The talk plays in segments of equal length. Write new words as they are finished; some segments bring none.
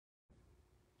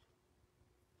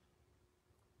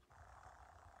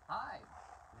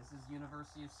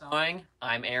University of Sewing.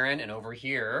 I'm Aaron, and over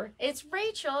here... It's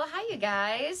Rachel. Hi, you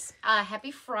guys.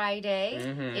 Happy Friday.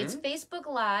 It's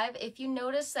Facebook Live. If you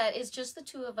notice that it's just the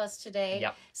two of us today.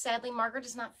 Sadly, Margaret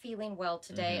is not feeling well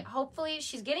today. Hopefully,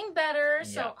 she's getting better,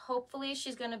 so hopefully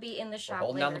she's going to be in the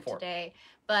shop later today.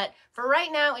 But for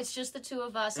right now, it's just the two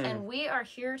of us, and we are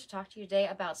here to talk to you today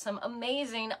about some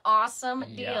amazing, awesome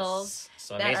deals.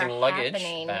 Some amazing luggage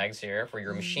bags here for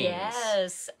your machines.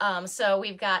 Yes. So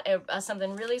we've got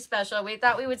something really special. We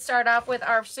thought we would start off with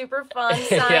our super fun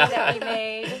sign that we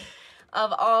made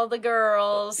of all the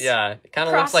girls. Yeah, it kind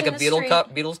of looks like a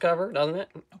Beatles cover, doesn't it?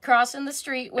 Crossing the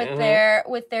street with their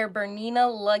Bernina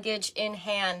luggage in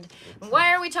hand.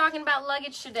 Why are we talking about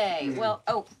luggage today? Well,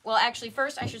 actually,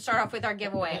 first I should start off with our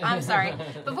giveaway. I'm sorry.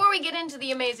 Before we get into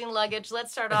the amazing luggage,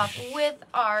 let's start off with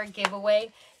our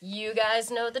giveaway. You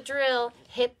guys know the drill.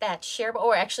 Hit that share button.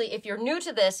 Or actually, if you're new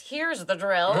to this, here's the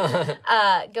drill.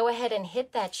 Go ahead and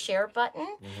hit that share button.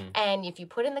 And if you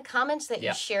put in the comments that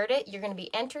you shared it, you're going to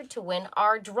be entered to win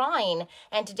our drawing.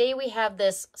 And today we have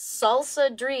this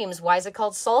Salsa Dreams. Why is it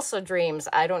called Salsa Dreams?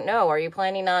 I don't know. Are you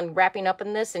planning on wrapping up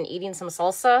in this and eating some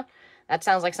salsa? That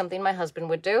sounds like something my husband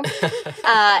would do.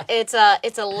 It's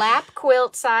a lap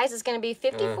quilt size. It's going to be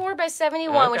 54 by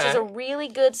 71, which is a really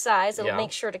good size. It'll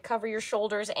make sure to cover your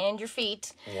shoulders and your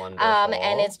feet. Wonderful.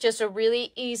 And it's just a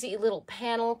really easy little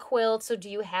panel quilt. So do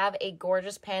you have a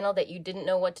gorgeous panel that you didn't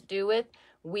know what to do with?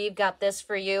 We've got this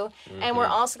for you. And we're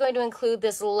also going to include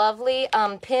this lovely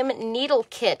PIM needle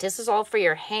kit. This is all for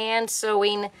your hand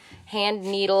sewing, hand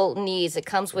needle needs. It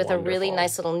comes with a really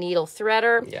nice little needle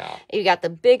threader. You got the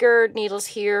bigger needles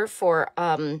here for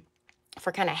kind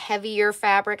of heavier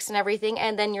fabrics and everything.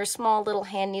 And then your small little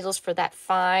hand needles for that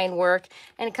fine work.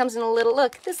 And it comes in a little,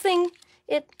 look, this thing,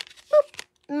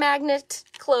 magnet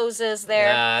closes there.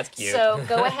 Yeah, that's cute. So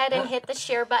go ahead and hit the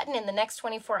share button in the next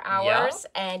 24 hours,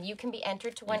 and you can be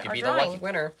entered to win our drawing. You can be the lucky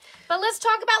winner. But let's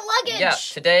talk about luggage. Yeah,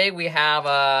 today we have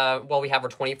our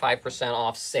 25%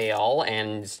 off sale,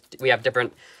 and we have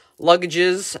different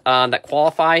luggages that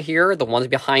qualify here. The ones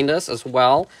behind us as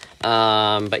well.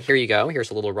 But here you go.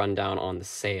 Here's a little rundown on the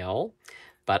sale.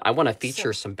 But I want to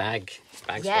feature some bags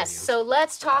Yes, so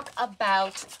let's talk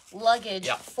about luggage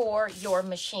for your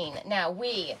machine. Now,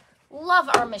 we love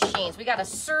our machines. We got a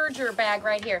serger bag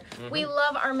right here. We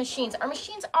love our machines. Our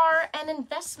machines are an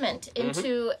investment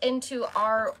into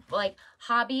our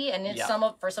hobby, and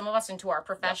for some of us into our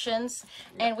professions.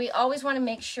 And we always want to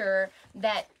make sure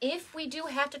that if we do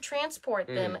have to transport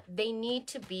them, they need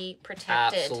to be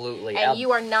protected. Absolutely. And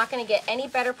you are not going to get any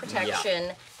better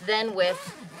protection than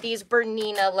with these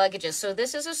Bernina luggages. So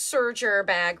this is a serger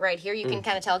bag right here. You can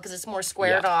kind of tell because it's more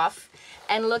squared off.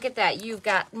 And look at that. You've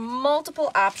got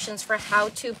multiple options for how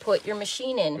to put your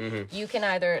machine in. You can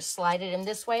either slide it in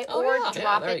this way or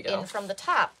drop it in from the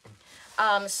top.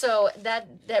 So that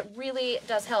really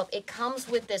does help. It comes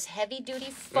with this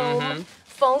heavy-duty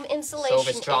foam insulation. So if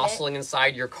it's jostling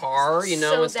inside your car,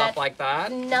 and stuff like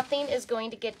that, nothing is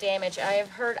going to get damaged. I have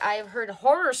heard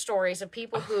horror stories of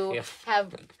people who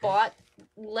have bought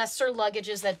lesser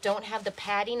luggages that don't have the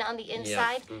padding on the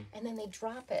inside, and then they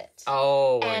drop it.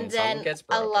 And then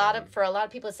for a lot of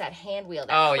people, it's that hand wheel,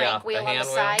 that crank wheel on the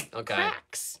side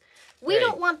cracks. We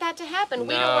don't want that to happen.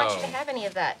 We don't want you to have any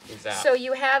of that. Exactly. So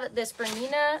you have this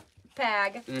Bernina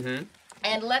bag.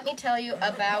 And let me tell you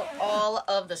about all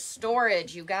of the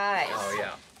storage, you guys.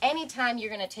 Anytime you're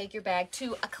going to take your bag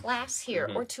to a class here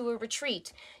or to a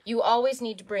retreat, you always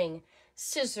need to bring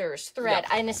scissors, thread,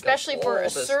 and especially for a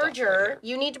serger,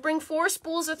 you need to bring 4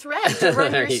 spools of thread to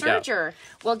run your serger.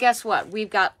 Well, guess what?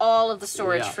 We've got all of the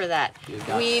storage for that.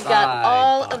 We've got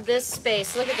all of this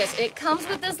space. Look at this. It comes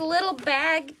with this little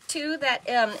bag, too, that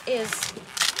is...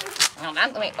 Hold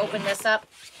on, let me open this up.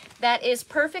 That is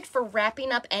perfect for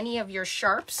wrapping up any of your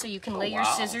sharps, so you can lay your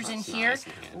scissors in here,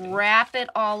 wrap it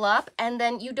all up, and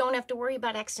then you don't have to worry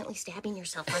about accidentally stabbing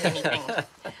yourself on anything.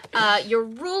 Your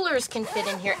rulers can fit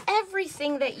in here.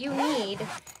 Everything that you need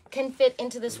can fit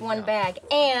into this one bag,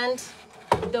 and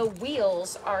the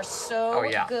wheels are so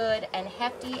good and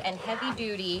hefty and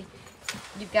heavy-duty.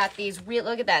 You've got these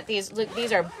look at that.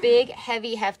 These are big,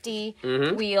 heavy, hefty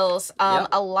wheels.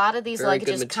 A lot of these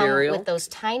luggages come with those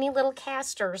tiny little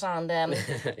casters on them.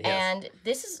 And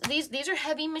these are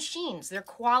heavy machines. They're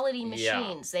quality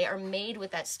machines. They are made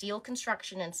with that steel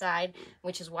construction inside,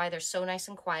 which is why they're so nice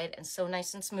and quiet and so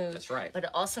nice and smooth. That's right. But it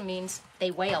also means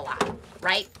they weigh a lot,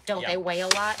 right? Don't they weigh a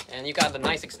lot? And you got the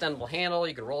nice extendable handle.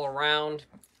 You can roll around,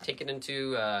 take it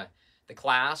into the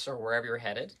class or wherever you're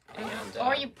headed. And,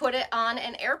 or you put it on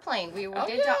an airplane. We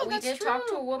did talk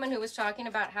to a woman who was talking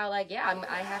about how, like,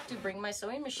 I have to bring my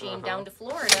sewing machine down to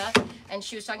Florida, and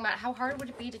she was talking about how hard would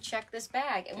it be to check this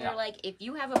bag. And we were like, if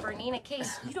you have a Bernina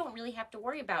case, you don't really have to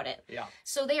worry about it. Yeah.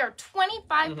 So they are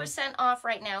 25% off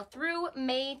right now through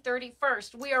May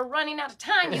 31st. We are running out of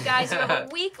time, you guys. You have a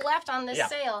week left on this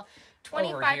sale.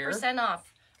 25%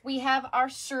 off. We have our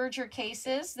serger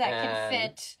cases that can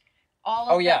fit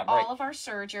all of our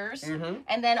sergers.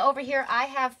 And then over here, I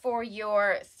have for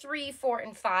your 3, 4,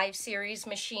 and 5 series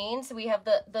machines. We have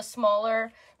the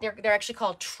smaller, they're actually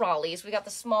called trolleys. We got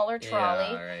the smaller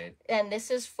trolley. Yeah, right. And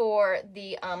this is for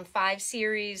the 5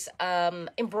 series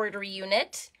embroidery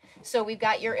unit. So we've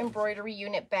got your embroidery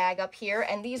unit bag up here,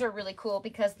 and these are really cool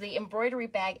because the embroidery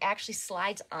bag actually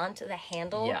slides onto the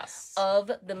handle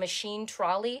of the machine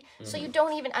trolley. So you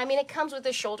don't even, I mean, it comes with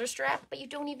a shoulder strap, but you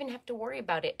don't even have to worry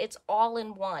about it. It's all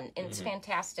in one, and it's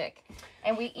fantastic.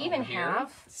 And we even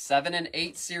have 7 and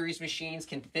 8 series machines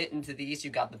can fit into these.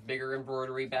 You got the bigger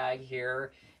embroidery bag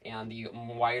here, and the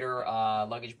wider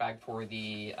luggage bag for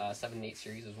the 7 and 8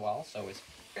 series as well. So it's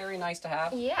very nice to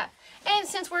have. Yeah. And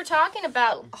since we're talking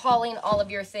about hauling all of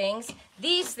your things,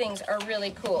 these things are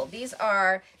really cool. These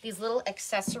are these little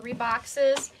accessory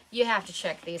boxes. You have to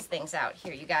check these things out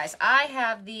here, you guys. I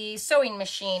have the sewing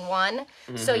machine one.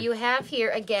 So you have here,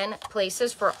 again,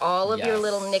 places for all of your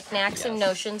little knickknacks and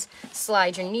notions.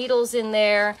 Slide your needles in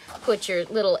there. Put your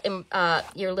little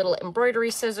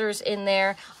embroidery scissors in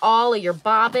there. All of your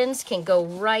bobbins can go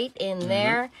right in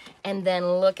there. And then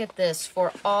look at this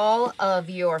for all of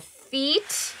your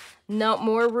feet. No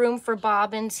more room for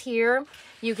bobbins here.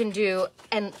 You can do,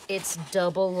 and it's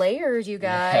double layered, you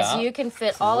guys. Yeah. You can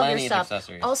fit all of your stuff.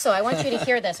 Also, I want you to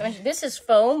hear this. This is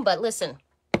foam, but listen.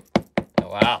 Oh,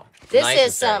 wow. This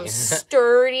is some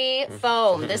sturdy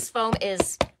foam. This foam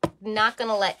is not going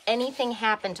to let anything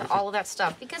happen to all of that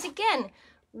stuff. Because, again,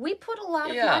 we put a lot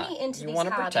of money into these hobbies. You want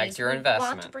to protect your investment. We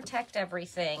want to protect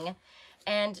everything.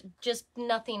 And just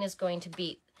nothing is going to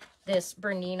beat this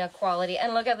Bernina quality.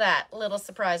 And look at that little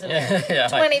surprise in there.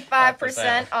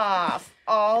 25% off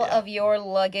all of your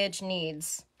luggage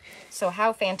needs. So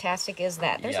how fantastic is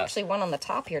that? There's actually one on the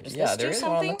top here. Does this do something?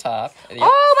 One on the top.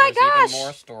 Oh my gosh! Even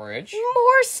more storage.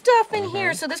 More stuff in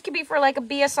here. So this could be for like a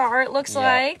BSR, it looks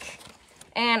like.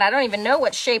 And I don't even know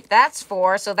what shape that's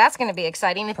for, so that's going to be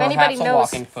exciting. If anybody knows, a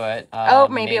walking foot.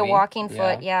 Maybe a walking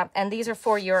foot. Yeah. And these are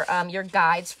for your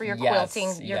guides for your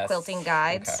quilting, quilting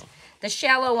guides. Okay. The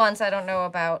shallow ones I don't know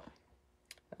about.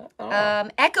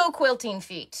 Echo quilting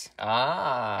feet.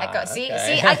 Echo. See,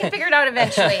 I can figure it out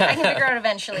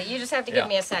eventually. You just have to give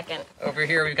me a second. Over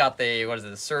here we've got the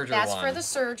serger That's for the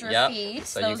serger feet.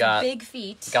 So those big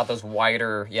feet. Got those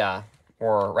wider,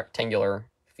 more rectangular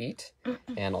feet,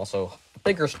 and also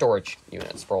bigger storage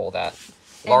units for all that.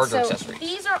 Larger accessories.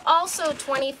 These are also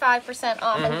 25%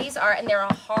 off, and they're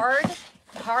a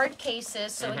hard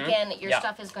cases. So again, your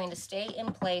stuff is going to stay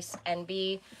in place and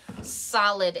be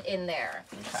solid in there.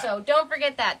 Okay. So don't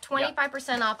forget that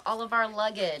 25% off all of our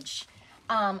luggage.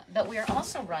 But we are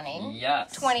also running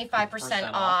 25%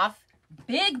 off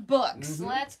big books.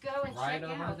 Let's go and check out. Right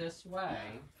over this way.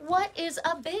 What is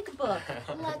a big book?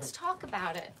 Let's talk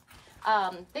about it.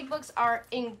 Big books are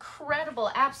incredible,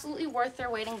 absolutely worth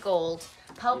their weight in gold.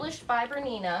 Published by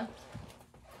Bernina.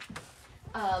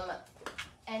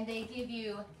 And they give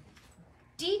you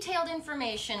detailed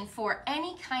information for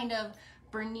any kind of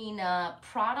Bernina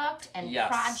product and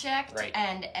project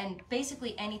and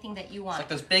basically anything that you want. It's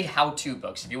like those big how-to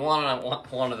books. If you want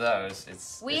one of those,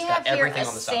 it's we it's have got here everything a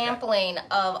on the subject. sampling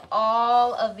of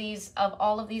all of these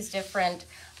different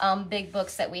big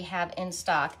books that we have in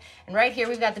stock. And right here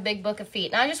we've got the Big Book of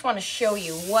Feet. And I just want to show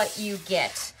you what you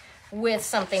get with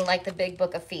something like the Big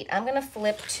Book of Feet. I'm going to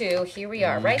flip to, here we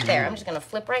are, right there. I'm just going to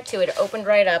flip right to it. It opened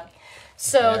right up.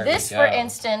 So there this, for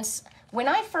instance, when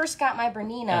I first got my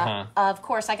Bernina, of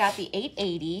course, I got the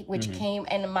 880, which came,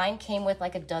 and mine came with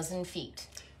like a dozen feet.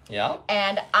 Yeah.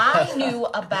 And I knew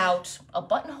about a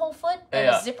buttonhole foot and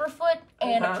a zipper foot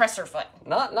and a presser foot.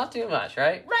 Not too much,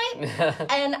 right? Right.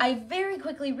 And I very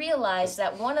quickly realized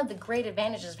that one of the great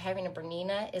advantages of having a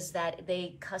Bernina is that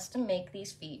they custom make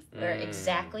these feet for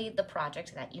exactly the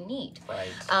project that you need.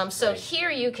 Right. So here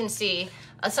you can see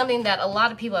something that a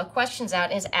lot of people have questions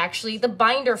out is actually the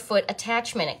binder foot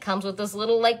attachment. It comes with this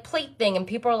little like plate thing, and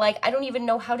people are like, I don't even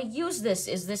know how to use this.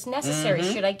 Is this necessary?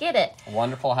 Should I get it?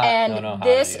 Wonderful how and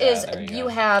this is you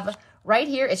have right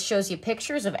here. It shows you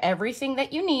pictures of everything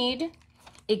that you need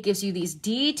It gives you these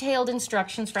detailed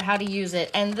instructions for how to use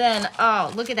it. And then,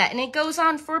 oh, look at that. And it goes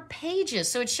on for pages.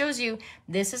 So it shows you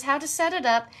this is how to set it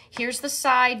up. Here's the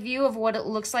side view of what it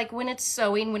looks like when it's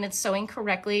sewing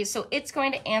correctly. So it's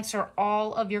going to answer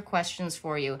all of your questions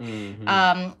for you.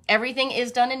 Everything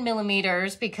is done in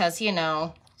millimeters because, you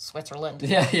know, Switzerland.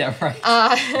 Yeah, right.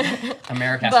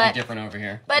 America has to be different over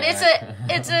here. But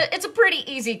it's a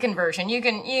pretty easy conversion. You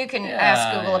can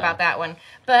ask Google about that one.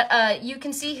 But you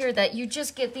can see here that you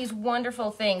just get these wonderful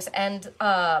things, and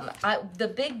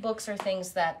the big books are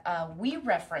things that we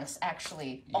reference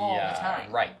actually all the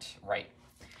time. Right.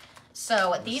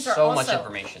 So these are so also much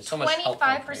information, so much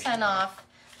 25% off.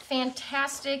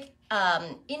 Fantastic.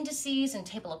 Indices and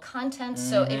table of contents.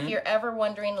 So if you're ever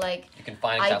wondering, like, you can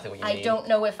find exactly what you need. I don't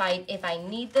know if I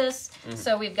need this.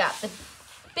 So we've got the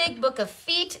big book of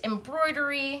feet,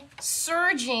 embroidery,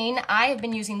 serging. I have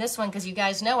been using this one because you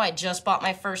guys know I just bought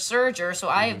my first serger, so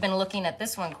I have been looking at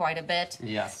this one quite a bit.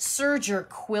 Yes. Serger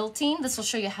quilting. This will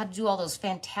show you how to do all those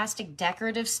fantastic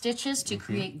decorative stitches to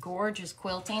create gorgeous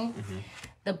quilting.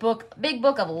 The big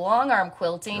book of long arm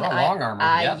quilting.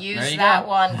 I used that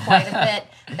one quite a bit.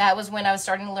 That was when I was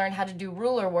starting to learn how to do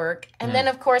ruler work. And then,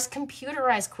 of course,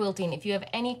 computerized quilting. If you have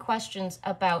any questions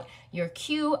about your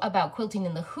queue, about quilting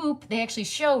in the hoop, they actually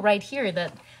show right here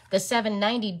that the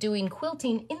 790 doing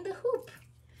quilting in the hoop.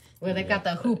 Where they've got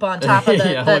the hoop on top of the...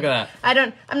 look at that.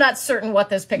 I'm not certain what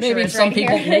this picture is right here.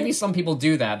 Maybe some people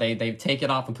do that. They take it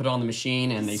off and put it on the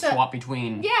machine and they swap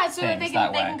between so they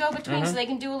can go between, so they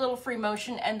can do a little free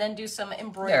motion and then do some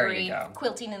embroidery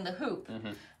quilting in the hoop.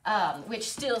 Which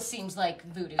still seems like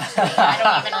voodoo to me. I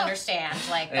don't even understand.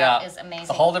 Like, that is amazing.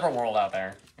 It's a whole different world out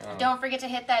there. Don't forget to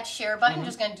hit that share button. I'm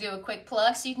just going to do a quick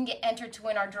plug so you can get entered to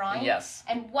win our drawing. Yes.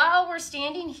 And while we're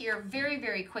standing here very,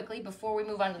 very quickly before we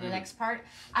move on to the next part,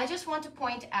 I just want to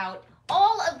point out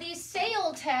all of these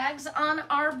sale tags on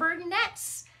our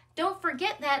Berninettes. Don't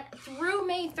forget that through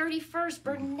May 31st,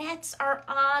 Berninettes are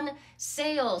on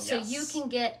sale. So you can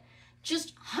get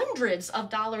just hundreds of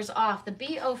dollars off. The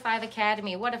BO5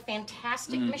 Academy, what a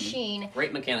fantastic machine.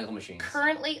 Great mechanical machines.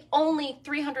 Currently only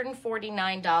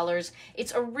 $349.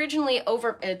 It's originally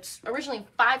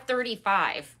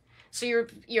 $535. So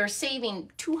you're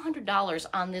saving $200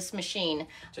 on this machine.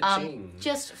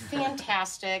 Just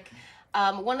fantastic.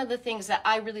 One of the things that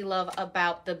I really love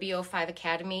about the BO5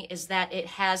 Academy is that it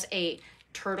has a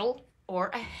turtle or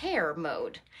a hare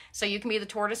mode. So you can be the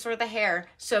tortoise or the hare.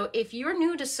 So if you're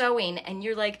new to sewing and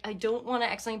you're like, I don't want to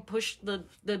accidentally push the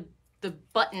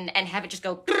button and have it just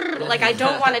go, like, I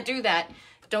don't want to do that,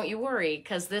 don't you worry,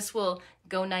 because this will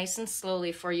go nice and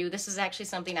slowly for you. This is actually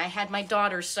something I had my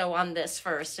daughter sew on this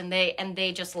first, and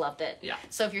they just loved it. Yeah.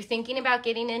 So if you're thinking about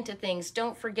getting into things,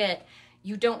 don't forget,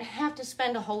 you don't have to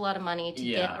spend a whole lot of money to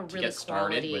get a really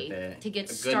quality, to get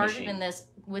started in this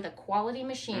with a quality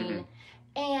machine.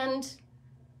 And,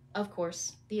 of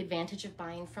course, the advantage of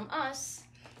buying from us.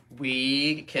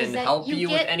 We can help you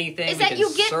with anything. Is that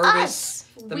you get us.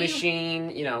 The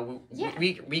machine. You know,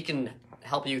 we can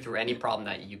help you through any problem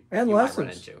that you might run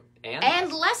into.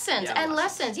 And lessons.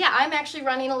 Yeah, I'm actually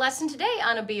running a lesson today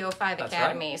on a BO5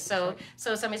 Academy. Right. So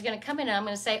somebody's going to come in and I'm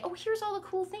going to say, oh, here's all the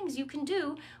cool things you can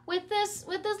do with this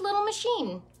little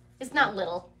machine. It's not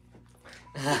little.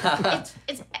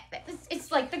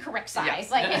 It's like the correct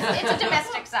size. Like it's a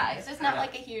domestic size. It's not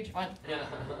like a huge one.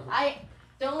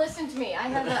 Don't listen to me. I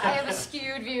have a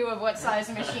skewed view of what size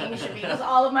a machine should be because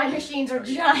all of my machines are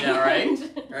giant. Yeah,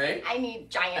 right. I need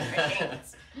giant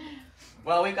machines.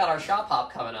 Well, we've got our shop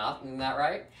hop coming up, isn't that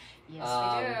right? Yes,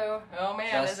 we do. Oh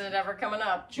man, is it ever coming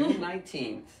up? June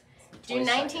 19th. June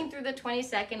 19th through the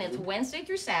 22nd. It's Wednesday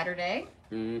through Saturday.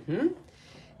 And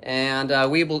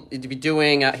we will be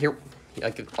doing here.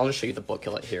 I'll just show you the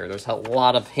booklet here. There's a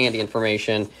lot of handy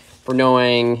information for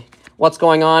knowing what's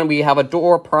going on. We have a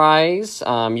door prize.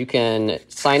 You can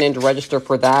sign in to register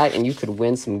for that, and you could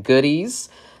win some goodies.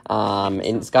 And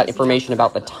it's got information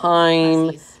about the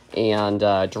time and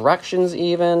directions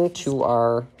even to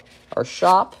our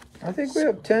shop. I think we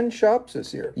have 10 shops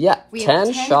this year. Yeah,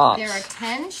 10 shops. There are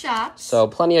 10 shops. So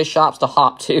plenty of shops to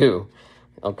hop to.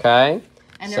 Okay?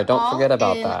 And so don't forget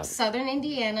about that. Southern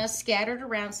Indiana, scattered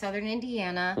around Southern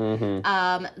Indiana.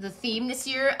 The theme this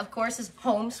year, of course, is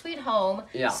Home Sweet Home.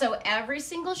 Yeah. So every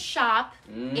single shop,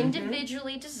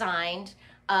 individually designed,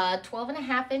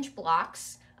 12.5-inch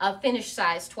blocks, finished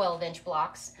size 12-inch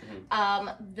blocks,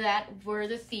 that were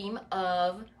the theme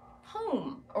of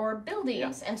home or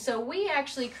buildings. And so we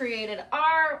actually created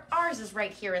ours is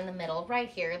right here in the middle, right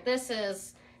here. This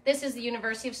is the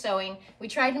University of Sewing. We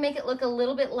tried to make it look a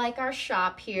little bit like our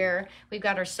shop here. We've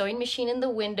got our sewing machine in the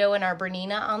window and our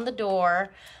Bernina on the door.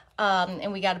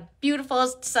 and we got a beautiful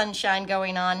sunshine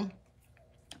going on.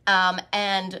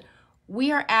 And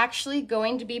we are actually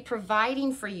going to be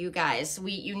providing for you guys.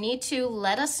 You need to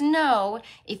let us know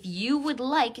if you would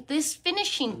like this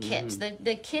finishing kit,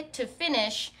 the kit to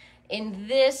finish in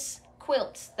this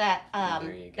quilt that I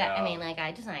mean, like,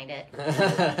 I designed it.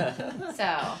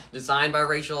 So designed by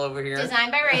Rachel over here.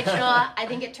 Designed by Rachel. I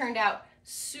think it turned out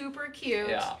super cute.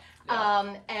 Yeah.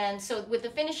 And so with the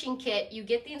finishing kit, you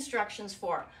get the instructions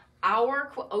for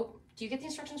our do you get the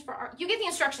instructions for our? You get the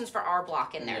instructions for our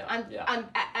block in there. I'm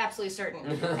absolutely certain.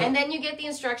 And then you get the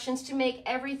instructions to make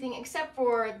everything except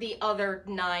for the other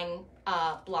 9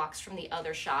 blocks from the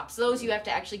other shops. Those you have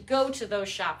to actually go to those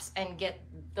shops and get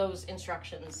those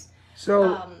instructions.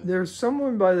 So there's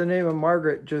someone by the name of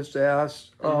Margaret just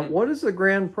asked, what is the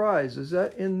grand prize? Is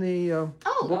that in the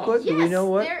booklet? Yes, Do we know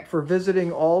what? For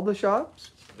visiting all the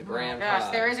shops? The grand prize.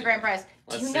 Gosh, there is a grand prize.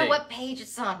 Do you know what page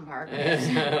it's on, Margaret?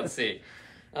 Let's see.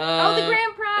 The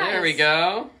grand prize. There we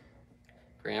go.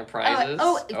 Grand prizes.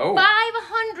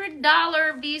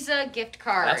 $500 Visa gift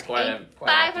card. That's quite a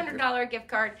 $500 gift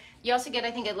card. You also get,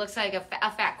 I think it looks like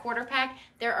a fat quarter pack.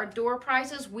 There are door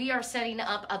prizes. We are setting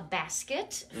up a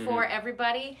basket for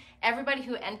everybody. Everybody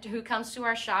who comes to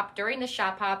our shop during the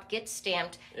shop hop gets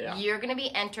stamped. Yeah. You're going to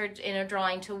be entered in a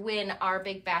drawing to win our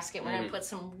big basket. We're going to put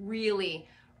some really,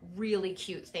 really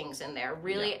cute things in there.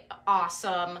 Really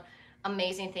awesome,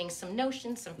 amazing things. Some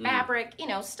notions, some fabric. You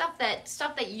know, stuff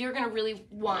that you're going to really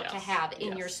want to have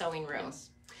in your sewing room. Yes.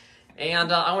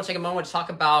 And I want to take a moment to talk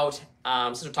about,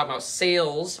 since we were talking about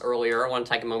sales earlier, I want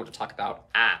to take a moment to talk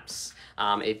about apps.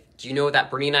 Do you know that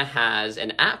Bernina has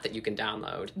an app that you can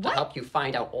download to help you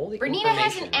find out all the information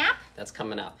has an app? That's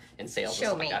coming up in sales?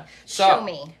 Show me. Like that. Show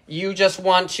me. You just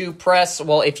want to press,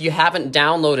 well, if you haven't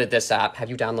downloaded this app, have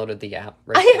you downloaded the app?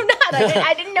 I have not.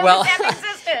 I didn't know this app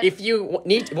existed. If you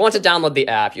want to download the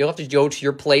app, you'll have to go to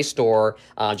your Play Store,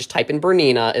 just type in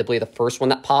Bernina. It'll be the first one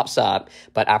that pops up.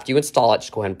 But after you install it,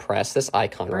 just go ahead and press this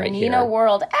icon right here. Bernina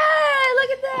World. Ah,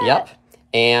 look at that. Yep.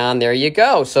 And there you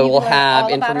go. So we'll have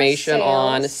information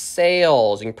on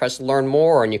sales. You can press learn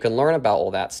more and you can learn about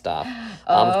all that stuff.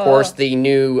 Of course, the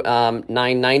new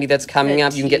 $9.90 that's coming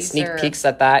up, you can get sneak peeks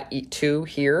at that too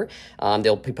here.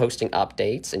 They'll be posting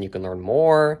updates and you can learn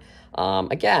more.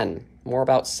 Again, more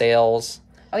about sales.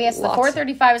 Oh, yes, the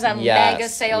 $4.35 is on mega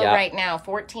sale right now.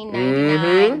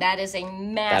 $14.99. That is a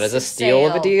massive That is a steal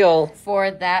of a deal. For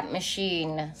that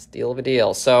machine. Steal of a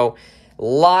deal. So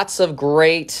lots of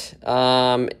great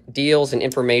deals and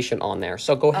information on there.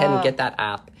 So go ahead and get that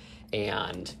app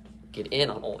and get in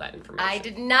on all that information. I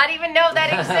did not even know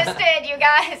that existed, you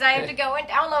guys. I have to go and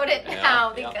download it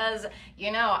now because,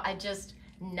 you know,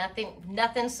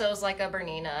 nothing sews like a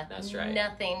Bernina. That's right.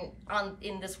 Nothing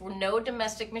in this, no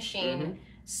domestic machine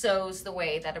sews the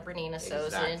way that a Bernina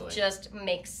sews. And it just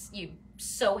makes you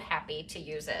so happy to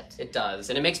use it. It does.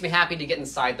 And it makes me happy to get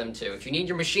inside them too. If you need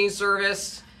your machine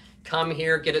serviced, come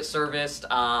here, get it serviced.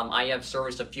 I have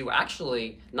serviced a few,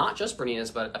 actually, not just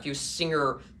Berninas, but a few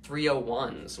Singer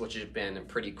 301s, which has been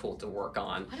pretty cool to work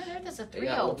on. What on earth is a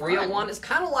 301? Yeah, 301 is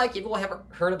kind of like, you've all ever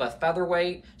heard of a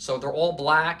featherweight. So they're all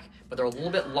black, but they're a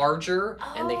little bit larger,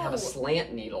 and they have a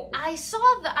slant needle. I saw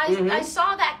that. I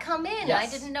saw that come in. Yes.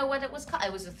 I didn't know what it was called.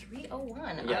 It was a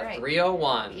 301. Yeah, all right.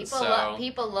 301.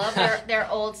 People love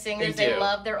their old Singers. They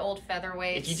love their old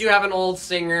featherweights. If you do have an old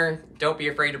Singer, don't be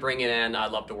afraid to bring it in.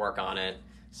 I'd love to work on it.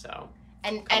 So.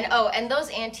 And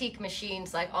those antique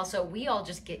machines, like, also, we all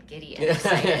just get giddy and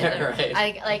excited.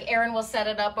 Right. Like Erin will set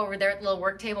it up over there at the little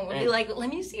work table, and we'll be like, let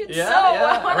me see it sew.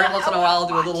 Every once in a while, I'll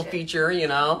do a little feature, you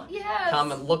know? Yes.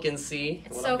 Come and look and see.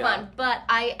 It's so fun. But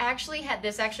I actually had,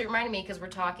 this actually reminded me, because we're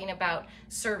talking about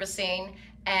servicing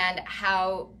and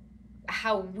how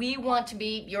we want to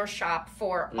be your shop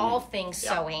for all things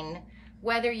sewing,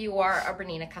 whether you are a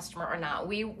Bernina customer or not.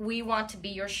 We want to be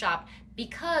your shop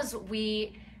because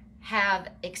we have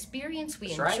experience,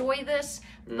 we enjoy this,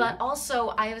 but also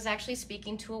I was actually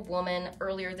speaking to a woman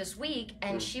earlier this week,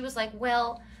 and she was like,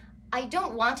 well, I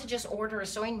don't want to just order a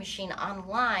sewing machine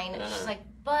online. She's like,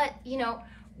 but, you know,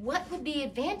 what would the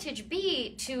advantage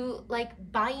be to, like,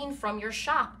 buying from your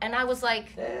shop? And I was like,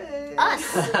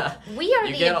 us. We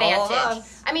are the advantage.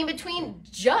 I mean, between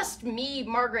just me,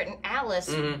 Margaret, and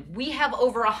Alice, we have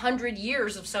over 100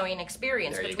 years of sewing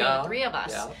experience between the three of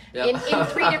us. In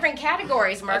 3 different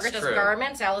categories. Margaret does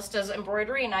garments, Alice does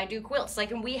embroidery, and I do quilts. Like,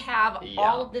 and we have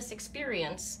all of this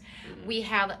experience. We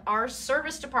have our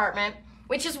service department,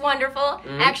 which is wonderful.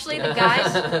 Actually, the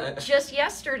guys just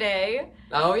yesterday.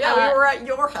 Oh yeah, we were at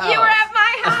your house. You were at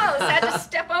my house. I had to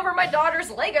step over my daughter's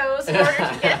Legos in order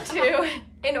to get to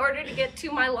in order to get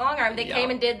to my long arm. They came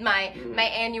and did my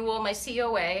annual, my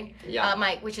COA,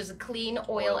 which is a clean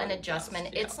oil and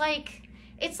adjustment. It's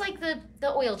like the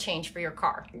oil change for your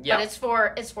car, but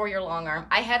it's for your long arm.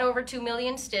 I had over 2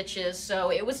 million stitches,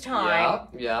 so it was time.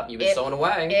 Yeah, you've been sewing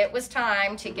away. It was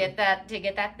time to get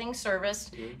that thing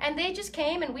serviced, and they just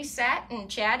came and we sat and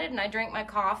chatted, and I drank my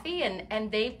coffee,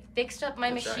 and they fixed up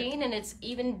my machine, and it's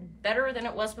even better than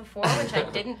it was before, which I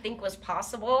didn't think was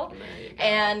possible.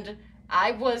 And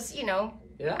I was,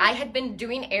 I had been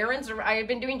doing errands, or I had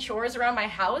been doing chores around my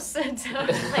house, and so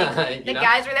the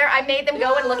guys were there. I made them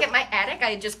go and look at my attic.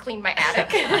 I had just cleaned my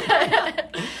attic.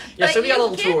 So we got a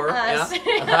little tour.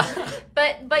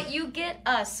 But you get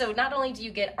us. So not only do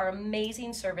you get our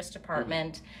amazing service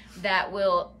department that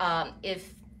will,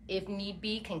 if need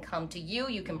be, can come to you.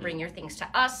 You can bring your things to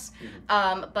us.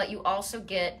 But you also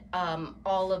get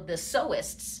all of the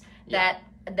sewists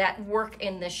that work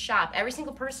in this shop. Every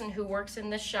single person who works in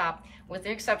this shop, with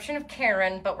the exception of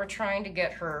Karen, but we're trying to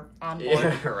get her on board.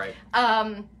 Yeah, right.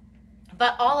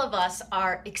 But all of us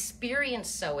are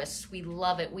experienced sewists. We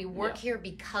love it. We work here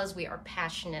because we are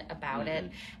passionate about it.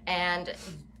 And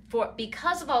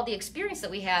because of all the experience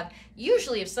that we have,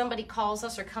 usually if somebody calls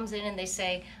us or comes in and they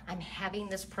say, I'm having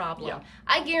this problem,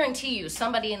 I guarantee you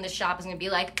somebody in the shop is going to be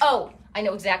like, oh, I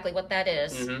know exactly what that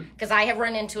is, because I have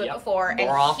run into it before, and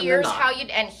here's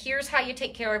how you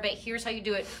take care of it. Here's how you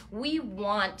do it. We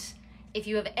want, if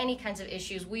you have any kinds of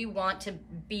issues, we want to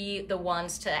be the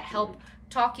ones to help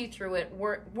talk you through it,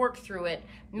 work through it,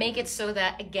 make it so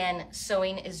that, again,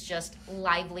 sewing is just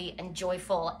lively and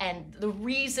joyful. And the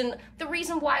reason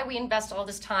why we invest all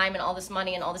this time and all this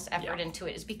money and all this effort into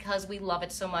it is because we love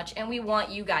it so much, and we want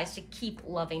you guys to keep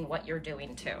loving what you're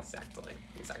doing too.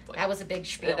 Exactly. That was a big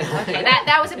spiel. Okay,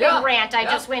 that was a big rant I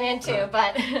just went into,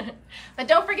 but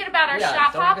don't forget about our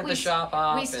shop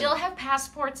hop. We still have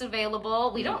passports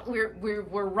available.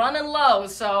 We're running low,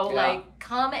 so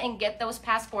come and get those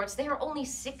passports. They are only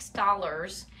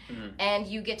 $6, and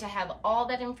you get to have all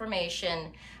that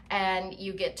information, and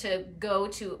you get to go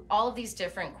to all of these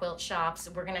different quilt shops.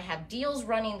 We're gonna have deals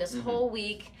running this whole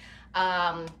week.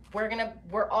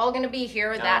 We're all gonna be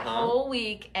here that whole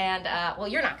week, and well,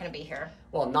 you're not gonna be here.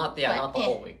 Well, not the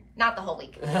whole week. Not the whole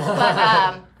week,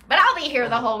 but I'll be here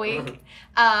the whole week.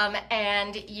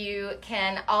 And you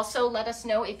can also let us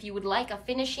know if you would like a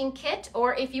finishing kit,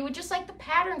 or if you would just like the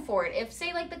pattern for it. If,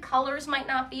 say, like the colors might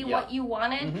not be what you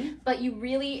wanted, but you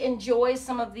really enjoy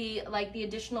some of the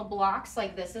additional blocks.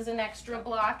 Like this is an extra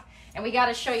block, and we got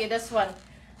to show you this one.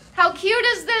 How cute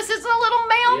is this? It's a little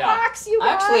mailbox, you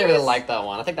guys. Actually, I really like that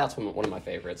one. I think that's one of my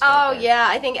favorites. Oh, yeah.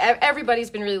 I think everybody's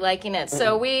been really liking it.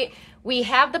 So we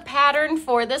have the pattern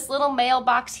for this little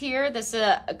mailbox here. This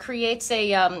creates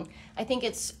a, I think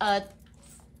it's a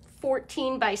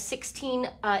 14 by 16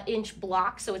 inch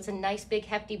block. So it's a nice, big,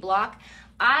 hefty block.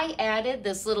 I added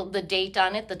the date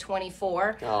on it, the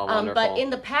 24. Oh, wonderful. But in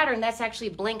the pattern, that's actually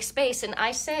blank space. And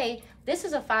I say, this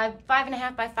is a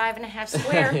 5.5 by 5.5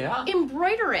 square.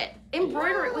 Embroider it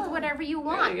with whatever you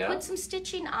want. Put some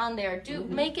stitching on there.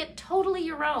 Make it totally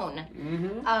your own.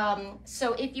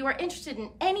 So if you are interested in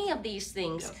any of these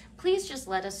things, please just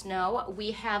let us know.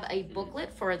 We have a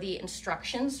booklet for the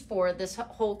instructions for this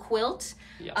whole quilt.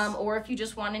 Or if you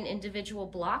just want an individual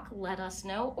block, let us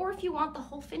know. Or if you want the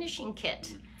whole finishing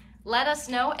kit, let us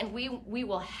know, and we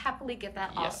will happily get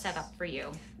that all set up for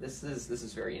you. This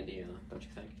is very Indiana, don't you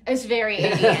think? It's very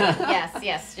Indiana.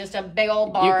 yes. Just a big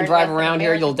old barn. You can drive around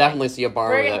here, you'll definitely see a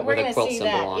barn with a quilt symbol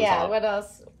on top. Yeah, what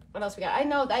else we got? I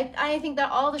know, I think that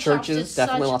all the shops did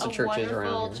such lots of a churches wonderful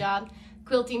around job.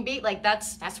 Quilting Beat, like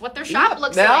that's what their shop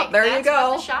looks like. There you go. That's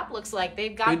what the shop looks like.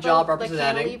 They've got the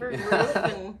cantilever roof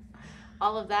and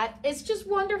all of that. It's just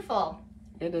wonderful.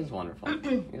 It is wonderful.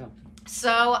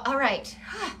 So, all right.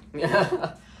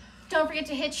 Don't forget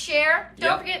to hit share.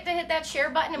 Don't forget to hit that share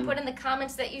button and put in the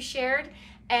comments that you shared.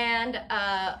 And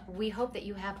we hope that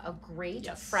you have a great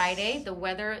Friday. The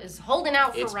weather is holding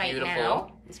out for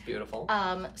now. It's beautiful.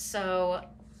 So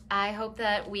I hope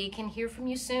that we can hear from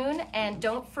you soon. And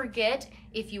don't forget,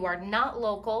 if you are not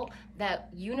local,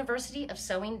 that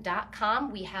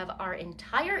universityofsewing.com, we have our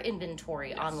entire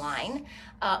inventory online.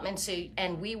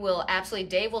 And we will absolutely,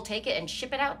 Dave will take it and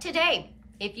ship it out today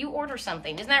if you order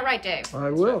something. Isn't that right, Dave?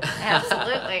 I will.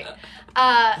 Absolutely.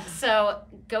 So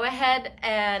go ahead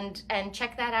and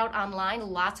check that out online.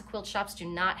 Lots of quilt shops do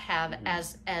not have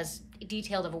as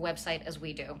detailed of a website as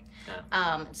we do.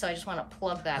 So I just want to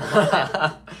plug that a little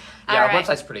bit. Our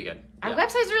website's pretty good. Our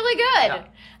website's really good.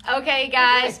 Okay,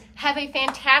 guys, have a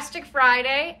fantastic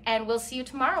Friday, and we'll see you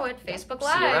tomorrow at Facebook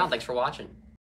Live. See you around. Thanks for watching.